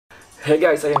Hey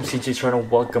guys, I am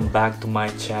nsad. Welcome back to my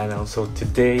channel. So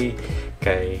today,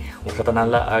 kay wala na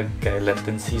laag kay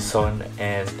Lenten season,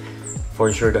 and for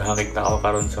sure dahangig ta ako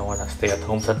karon sa mga stay at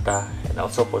home santa, and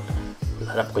also po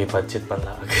wala ko yung budget pa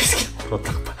laag guys.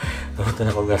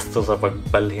 Narutan ako gasto sa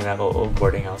pagbalhin ako o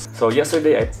boarding house. So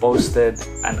yesterday I posted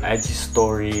an IG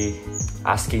story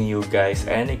asking you guys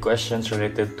any questions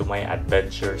related to my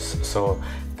adventures. So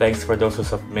thanks for those who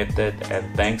submitted, and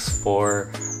thanks for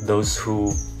those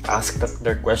who asked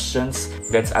their questions.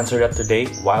 Let's answer that today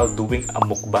while doing a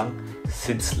mukbang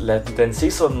since Lenten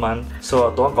season man.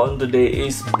 So ato ang kaon today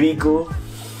is BIKO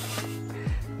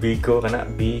kana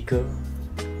BIKO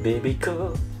baby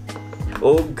ko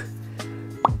og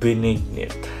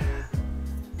BINIGNIT.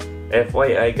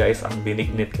 FYI guys, ang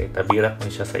BINIGNIT kay tabirak man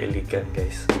siya sa iligan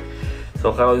guys. So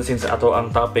karon since ato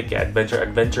ang topic kay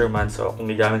adventure man, so kung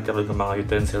gigamit ka rin ng mga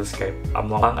utensils kay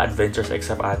among adventures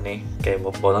except ani kay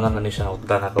mo na ni siya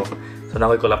nautan ako. So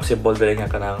nakoy collapsible dili nga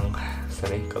kanang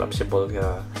collapsible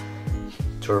nga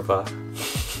churva.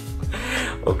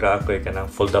 O kakoy kanang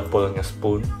foldable nga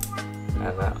spoon.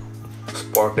 Ana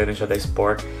sport din siya, dai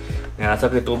sport. Nga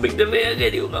sa tubig dili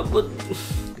gani yung abot.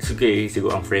 Sige,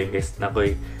 siguro ang frame guys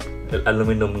nakoy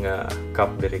aluminum nga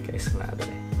cup diri guys na adto.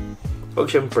 Og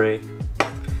syempre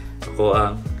ako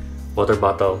ang water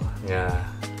bottle nga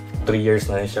 3 years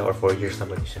na siya or 4 years na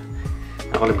ba siya.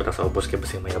 Ako libutan sa ubos kay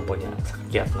basig may abon niya sa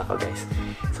kakyat na ko guys.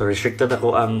 So restricted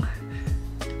ako ang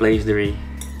place diri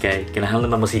kay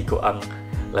kinahanglan na masiko ang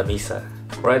lamisa.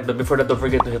 Right, but before that, don't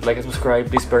forget to hit like and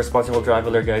subscribe. Please be a responsible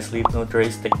traveler guys. Leave no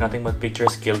trace, take nothing but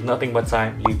pictures, kill nothing but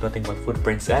time, leave nothing but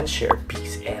footprints, and share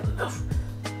peace and love.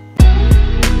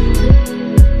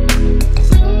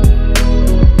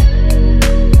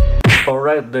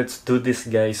 Alright, let's do this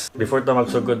guys. Before ta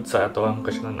magsugod sa ato ang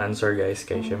question and answer guys,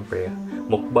 kay syempre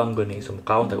mukbang guni so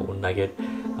mukhaon tag-una gid.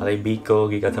 Alay BIKO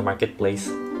gikan sa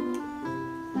marketplace.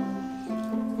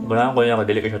 Bulan ko niya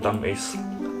dili ka siya tamis.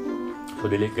 So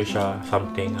dili ka siya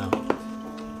something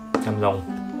lang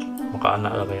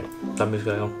makaana lang kaya tamis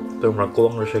kayo. Pero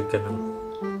marakuwang na siya ka ng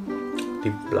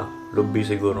timpla. Lubi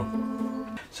siguro.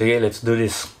 Sige, let's do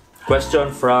this. Question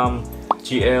from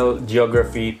GL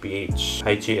Geography PH.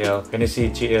 Hi GL. Can you see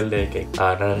GL there kay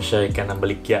naran siya ka ng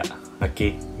balikya.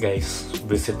 Okay guys,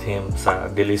 visit him sa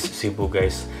Dilis Cebu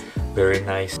guys. Very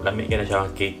nice. Lami ka na siya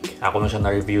ang cake. Ako na siya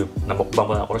na-review. Namukbang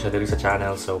ko na ako siya dito sa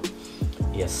channel. So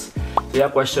yes. So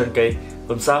yung question kay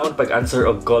kung saan pag-answer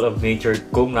of Call of Nature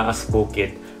kung naas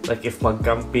bukid. Like if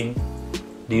mag-camping,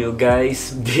 do you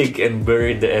guys dig and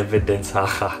bury the evidence?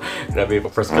 Haha. Grabe po.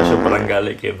 First question parang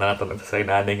gali kayo na natin sa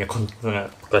inanay nga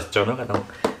question no? Kanang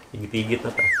higit-higit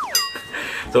na ta.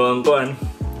 So ang kuan.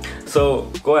 So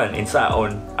kuan,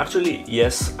 insaon. Actually,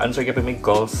 yes, answer ka pa may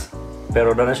calls.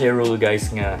 Pero na siya rule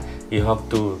guys nga you have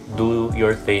to do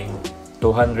your thing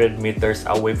 200 meters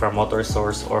away from water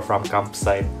source or from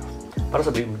campsite. Para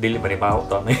sa dili manimaw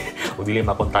to. O dili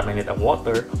ma-contaminate ang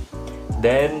water.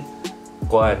 Then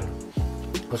kuan.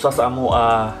 Usa sa amo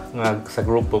nga sa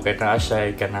grupo kay naa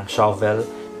siya kanang shovel,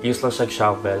 use lang siya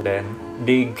shovel, then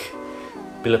dig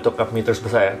pila to ka meters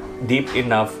basta deep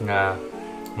enough nga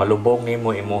malubong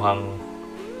nimo imuhang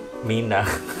mina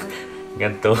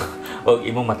ganto og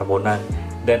imong matabunan.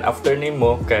 Then after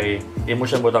nimo kay imo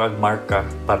siya butang og marka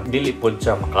para dili pud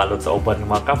siya makalot sa uban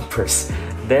ng mga campers.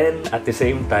 Then at the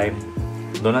same time,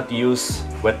 do not use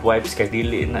wet wipes kay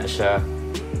dili na siya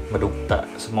madugta.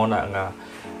 So mo na nga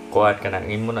kuan kanang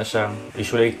imo na siyang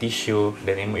usually tissue,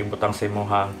 then imo ibutang sa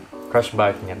imong trash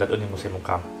bag niya, dadon nimo sa imong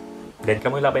camp. Then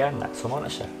kamoy labayan na. So mo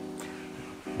na siya.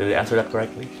 Did I answer that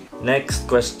correctly? Next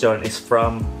question is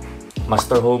from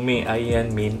Master Homie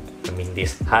Ayan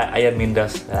Mendes. Hi Ayan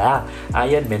Mendes.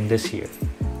 Ayan Mendes here.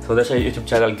 So that's our YouTube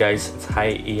channel guys. It's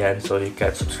Hi Ian, so you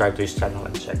can subscribe to his channel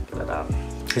and check that out.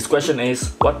 His question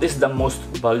is, what is the most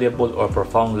valuable or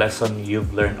profound lesson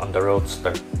you've learned on the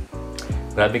roadster?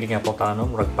 Grabe nga po tanong,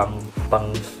 murag pang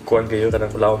kuwan kayo,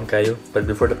 kanang ulawon kayo. But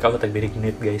before that, ako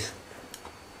tag-BINIGNIT guys.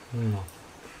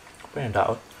 Pa yung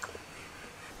daot?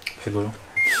 Siguro.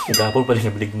 Gapol pa rin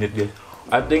yung BINIGNIT guys.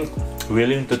 I think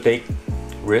willing to take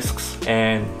risks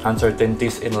and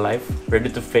uncertainties in life, ready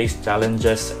to face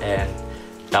challenges and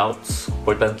doubts.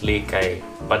 Importantly, kay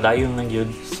padayon lang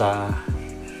yun sa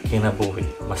kinabuhi.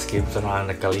 Maski sa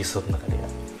mga nagkalisod na kaya.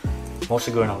 Mo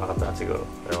siguro na nakatahan siguro.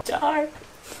 Pero, char!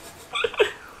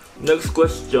 Next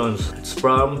questions. It's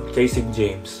from Chasing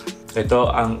James.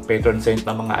 Ito ang patron saint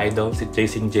ng mga idol, si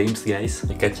Chasing James guys.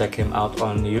 You can check him out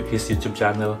on his YouTube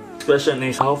channel. Question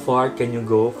is, how far can you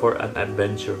go for an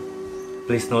adventure?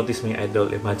 Please notice me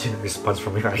idol. Imagine a response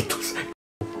from your idols.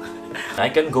 I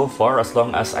can go far as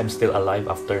long as I'm still alive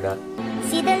after that.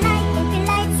 See the light, if you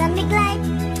lights and big light.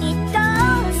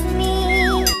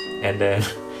 And then,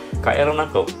 kaya rin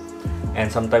ako.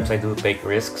 And sometimes I do take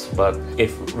risks, but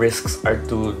if risks are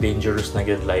too dangerous na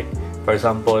yun, like, for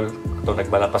example, ito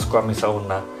nagbalapas ko kami sa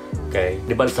una, kay,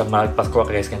 di ba sa magpasko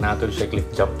guys, kaya nato siya cliff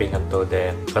jumping anto,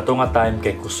 then, kato nga time,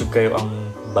 kay kusog kayo ang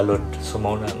balod,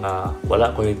 sumuna na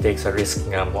wala ko i-take sa risk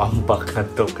nga muambak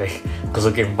ngadto kay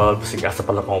kusog yung balod, sige asa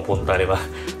pala pumunta, di ba?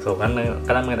 So, kanang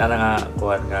mga nga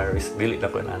kuhan nga risk, dili na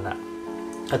ko na.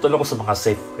 Ito lang ko sa mga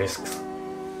safe risks.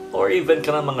 Or even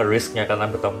kanang mga risk nga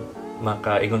kanang bitang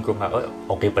makaingon ko nga,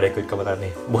 oh, okay pa rin ko man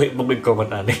ani. Buhi ko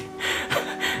man ani.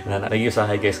 Na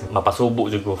nag-usahay guys, mapasubo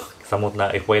jud ko samot na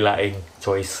ikway laing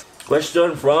choice.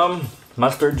 Question from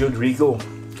Master Jude Rico.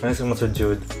 Ano si Master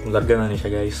Jude? Larga na niya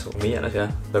guys. Umiya na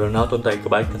siya. Pero nauton tayo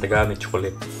kabalik na tagamit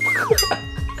chocolate.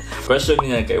 Question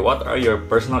niya kay, what are your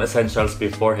personal essentials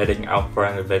before heading out for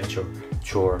an adventure?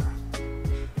 Sure.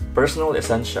 Personal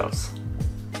essentials.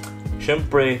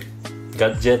 Siyempre,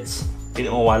 gadgets.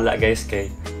 Hindi mo wala guys kay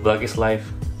vlog is life.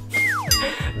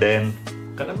 Then,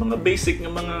 kanang mga basic nga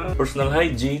mga personal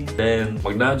hygiene. Then,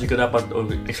 magdadyo ka dapat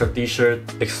og extra t-shirt,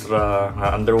 extra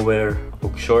underwear,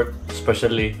 og short.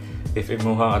 Especially, if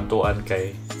imuha antuan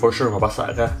kay, for sure, mabasa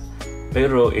ka.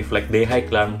 Pero, if like day hike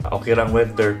lang, okay lang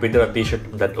weather, pwede na t-shirt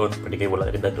dadon, pwede kayo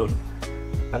wala ka dadon.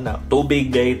 Ano,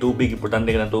 tubig day, tubig, importante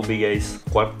ka ng tubig guys.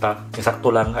 Kwarta, sakto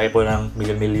lang, ayaw po ng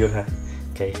milyon-milyon ha.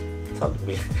 Okay, sabi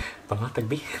mo, pangatag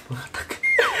bi, pangatag.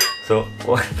 So,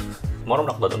 moram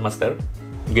na ko dadon master.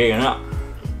 Okay, na.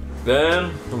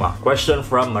 Then, question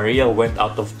from Maria went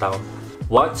out of town.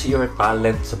 What's your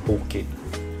talent sa bukid?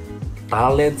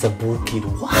 Talent sa bukid?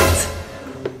 What?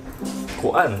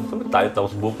 Kuan? Ano talent ako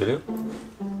sa bukid? Eh?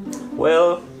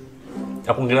 Well,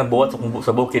 akong ginabuhat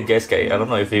sa bukid guys kay, I don't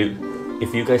know if you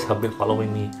guys have been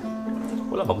following me.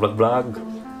 Wala, mag-vlog-vlog,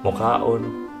 mukhaon.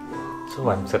 So,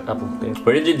 man, set up of this.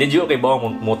 Pero did you okay ba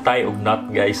mo tie og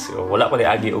knot guys? Wala pa ni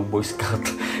agi og Boy Scout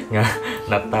nga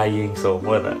not tying. So,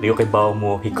 wala. Di okay ba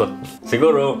mo hikot?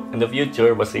 Siguro, in the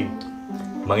future, basig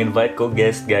mag-invite ko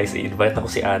guest guys. I-invite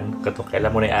ako si Ann. Katong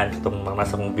kailan mo na Ann. Katong mga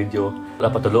nasa mong video. Wala,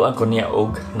 patuluan ko niya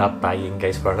og not tying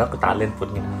guys. Pero ako talent po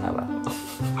nga na.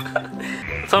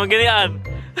 So, mag-ganyan.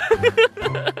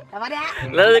 Tama na.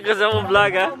 Lalo ko sa mong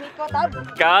vlog ha.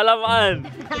 Kaalaman.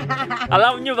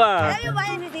 Alam nyo ba? Alam nyo ba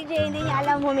yun si TJ, hindi niya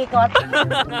alam humikot?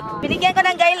 Binigyan ko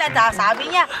ng guidelines ha,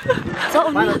 sabi niya. So,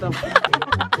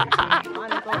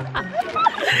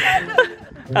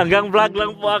 hanggang vlog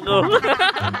lang po ako.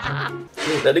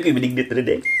 Tadi ko binignit rin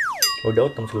eh. O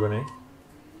daw, tama siguro na eh.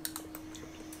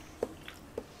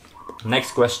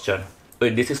 Next question.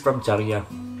 Wait, this is from Charya.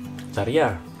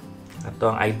 Charya.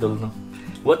 Ito ang idol, no?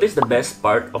 What is the best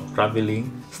part of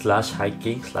traveling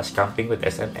 /hiking /camping with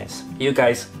SMS? You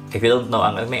guys, if you don't know,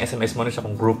 ang may SMS mo na siya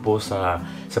kung grupo sa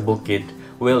bukid.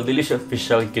 Well, dili siya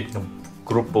official kit ng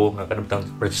grupo nga kanang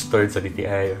registered sa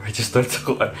DTI, registered sa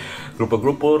kuan.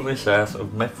 Grupo rin siya so,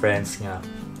 my friends nga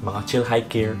mga chill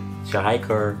hiker,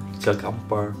 chill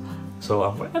camper. So,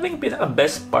 I think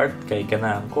pinaka-best part kay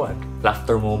kanang kuan,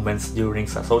 laughter moments during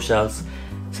sa socials,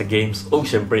 sa games, o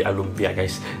syempre alumpia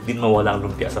guys. Di mawala ang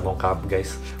lumpia sa mong camp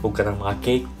guys. O ka ng mga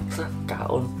cake, sa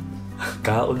kaon.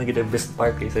 Kaon na gina best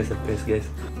part kay sa place guys.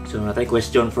 So natay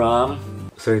question from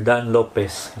Sir Dan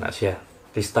Lopez. Na siya.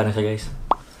 Lista na siya guys.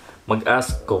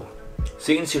 Mag-ask ko,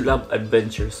 since you love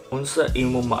adventures, unsa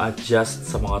imo ma-adjust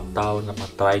sa mga tao na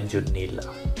matry jud nila?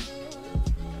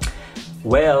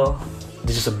 Well,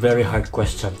 this is a very hard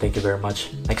question. Thank you very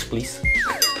much. Next please.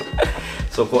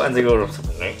 So kuan siguro sa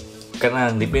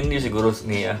kanang depende siguro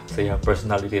niya sa iyang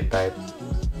personality type.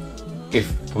 If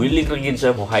willing lang yun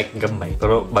siya mo hike gamay,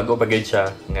 pero bago bagay siya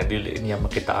nga dili niya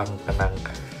makita ang kanang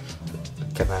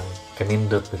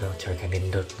kanindot pero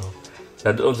kanindot no.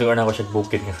 Doon siguro na ako siya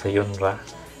bukid nga sa Yonra,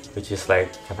 which is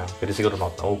like kanang pwede siguro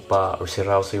Mount Naupa or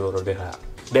Sirao siguro diha.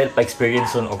 Then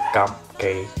pa-experience on og camp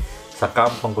kay sa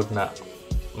camp mangud na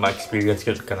ma-experience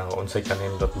yun kanang unsay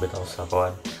kanindot bitaw sa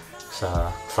kuan sa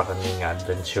kaning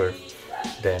adventure.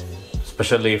 Then,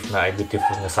 especially if na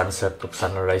beautiful na sunset or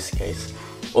sunrise guys,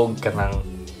 o kanang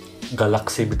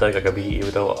galaxy bitaw kagabi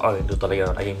bitaw, ito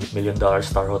talaga ay $1 million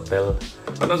star hotel.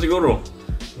 Ano siguro?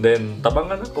 Then,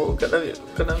 tabangan ako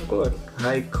kanang ko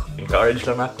hike. Encourage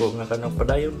lang ako nga kanang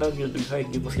padayon lang yung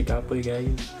hike yung maski kapoy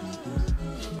guys.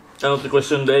 Ano the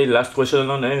question day? Last question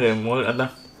na eh.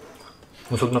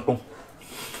 Musog na po.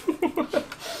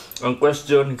 Ang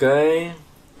question kay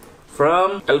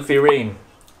from Elfie Rain.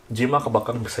 Jima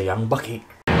kabakang Bisayang baki.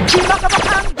 Jima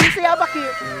kabakang Bisayang baki.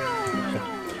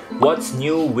 What's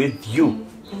new with you?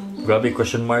 Grabe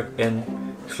question mark and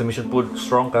exclamation point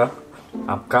strong ka.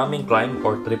 Upcoming climb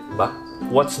or trip ba?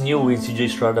 What's new with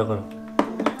CJ Estrada ko?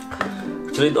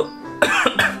 Actually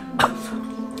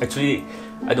Actually,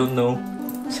 I don't know.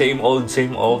 Same old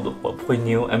what we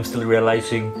knew. I'm still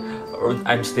realizing, or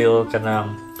I'm still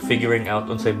kanang figuring out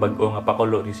unsay bag-o nga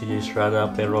pakulo ni @cjestrada,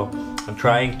 pero I'm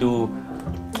trying to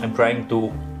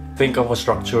think of a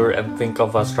structure and think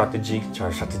of a strategy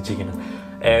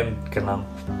and kanang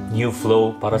new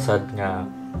flow para sa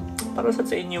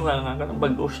inyo nga kanang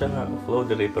bag-o siya nga flow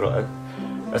dili, pero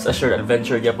as a shared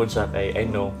adventure gyapon siya kay I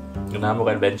know namo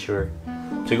ka adventure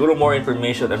siguro more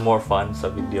information and more fun sa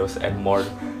videos and more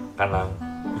kanang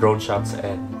drone shots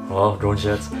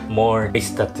more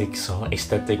aesthetics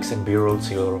and b-roll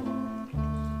siguro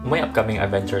may upcoming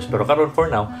adventures, pero karon for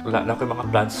now wala na ko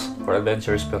mga plans for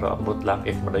adventures, pero ambot lang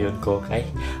if madayon ko kay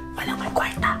wala may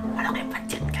kwarta, wala may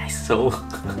budget guys, so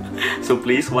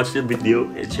please watch the video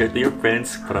and share to your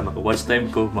friends para maka-watch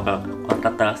time ko, maka-kwarta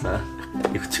ta sa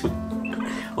YouTube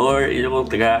or yung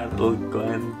taga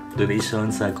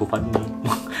donation sa GoFundMe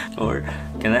or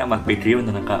kana mag-Patreon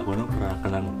na naka no para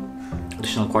kanang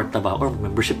additional kwarta ba or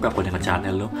membership ka po ng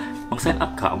channel no, mag-sign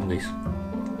up ka mo guys.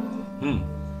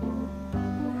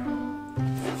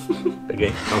 Okay,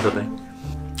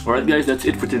 alright guys, that's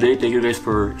it for today. Thank you guys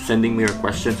for sending me your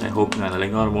questions. I hope na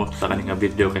nalingaw mo sa kaning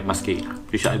video kay maski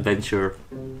siya adventure,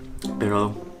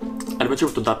 pero adventure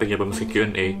itong topic niya pa maski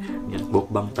Q&A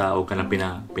mukbang ta o kanang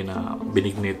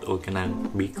binignit o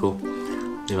kanang biko,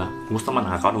 diba? Kumusta man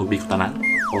nakakaon mo biko tanan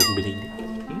o binignit?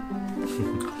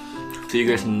 See you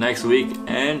guys next week,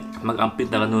 and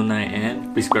mag-ampit na kanunay,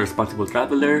 and please be a responsible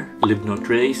traveler, leave no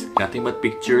trace, nothing but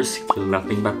pictures, kill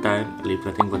nothing but time, leave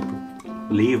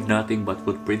nothing but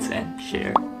footprints, and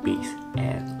share peace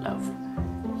and love.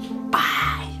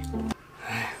 Bye!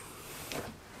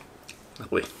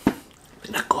 Wait.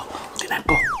 Tinan ko.